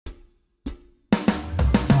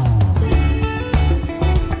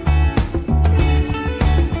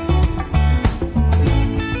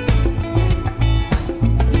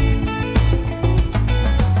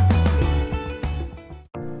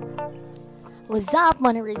What's up,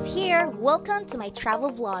 Monoris here. Welcome to my travel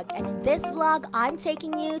vlog, and in this vlog, I'm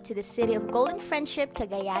taking you to the city of Golden Friendship,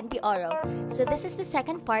 Cagayan De Oro. So this is the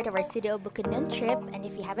second part of our CDO Bukidnon trip, and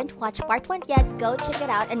if you haven't watched part 1 yet, go check it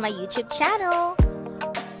out on my YouTube channel.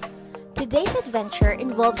 Today's adventure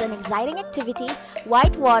involves an exciting activity,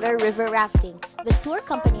 whitewater river rafting. The tour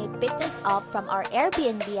company picked us up from our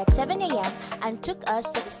Airbnb at 7 a.m. and took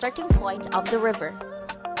us to the starting point of the river.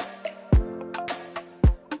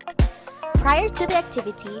 Prior to the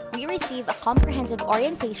activity, we received a comprehensive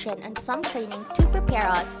orientation and some training to prepare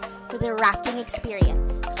us for the rafting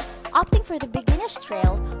experience. Opting for the beginner's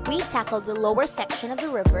trail, we tackled the lower section of the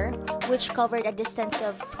river, which covered a distance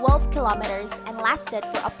of 12 kilometers and lasted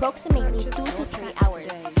for approximately 2 to 3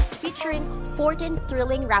 hours, featuring 14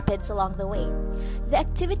 thrilling rapids along the way. The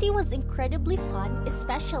activity was incredibly fun,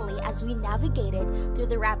 especially as we navigated through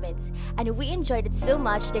the rapids, and we enjoyed it so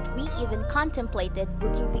much that we even contemplated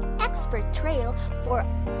booking the expert trail for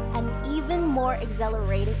an even more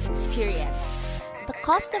exhilarating experience. The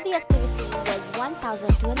cost of the activity was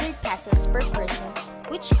 1,200 pesos per person,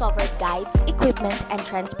 which covered guides, equipment, and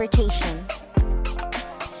transportation.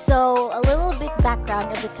 So, a little bit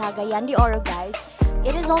background of the Cagayan De Oro, guys.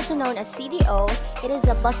 It is also known as CDO. It is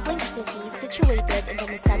a bustling city situated in the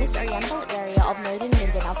Misamis Oriental area of northern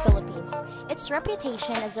Mindanao, Philippines. Its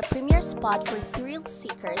reputation as a premier spot for thrill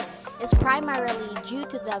seekers is primarily due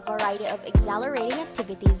to the variety of exhilarating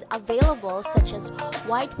activities available, such as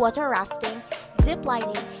whitewater rafting,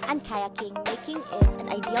 ziplining, and kayaking, making it an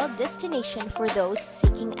ideal destination for those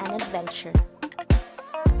seeking an adventure.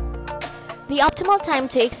 The optimal time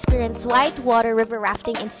to experience whitewater river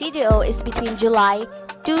rafting in CDO is between July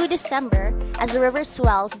to December, as the river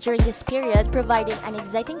swells during this period, providing an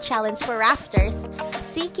exciting challenge for rafters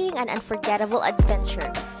seeking an unforgettable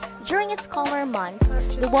adventure. During its calmer months,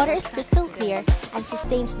 the water is crystal clear and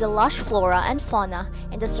sustains the lush flora and fauna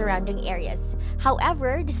in the surrounding areas.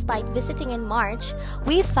 However, despite visiting in March,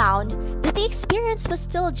 we found that the experience was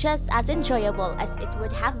still just as enjoyable as it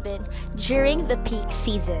would have been during the peak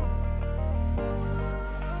season.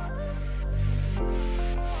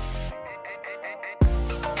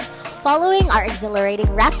 Following our exhilarating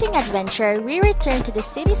rafting adventure, we returned to the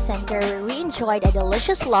city center where we enjoyed a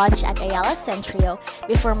delicious lunch at Ayala Centrio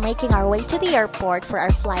before making our way to the airport for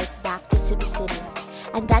our flight back to Cebu City.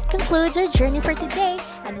 And that concludes our journey for today,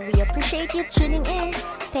 and we appreciate you tuning in.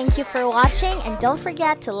 Thank you for watching, and don't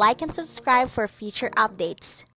forget to like and subscribe for future updates.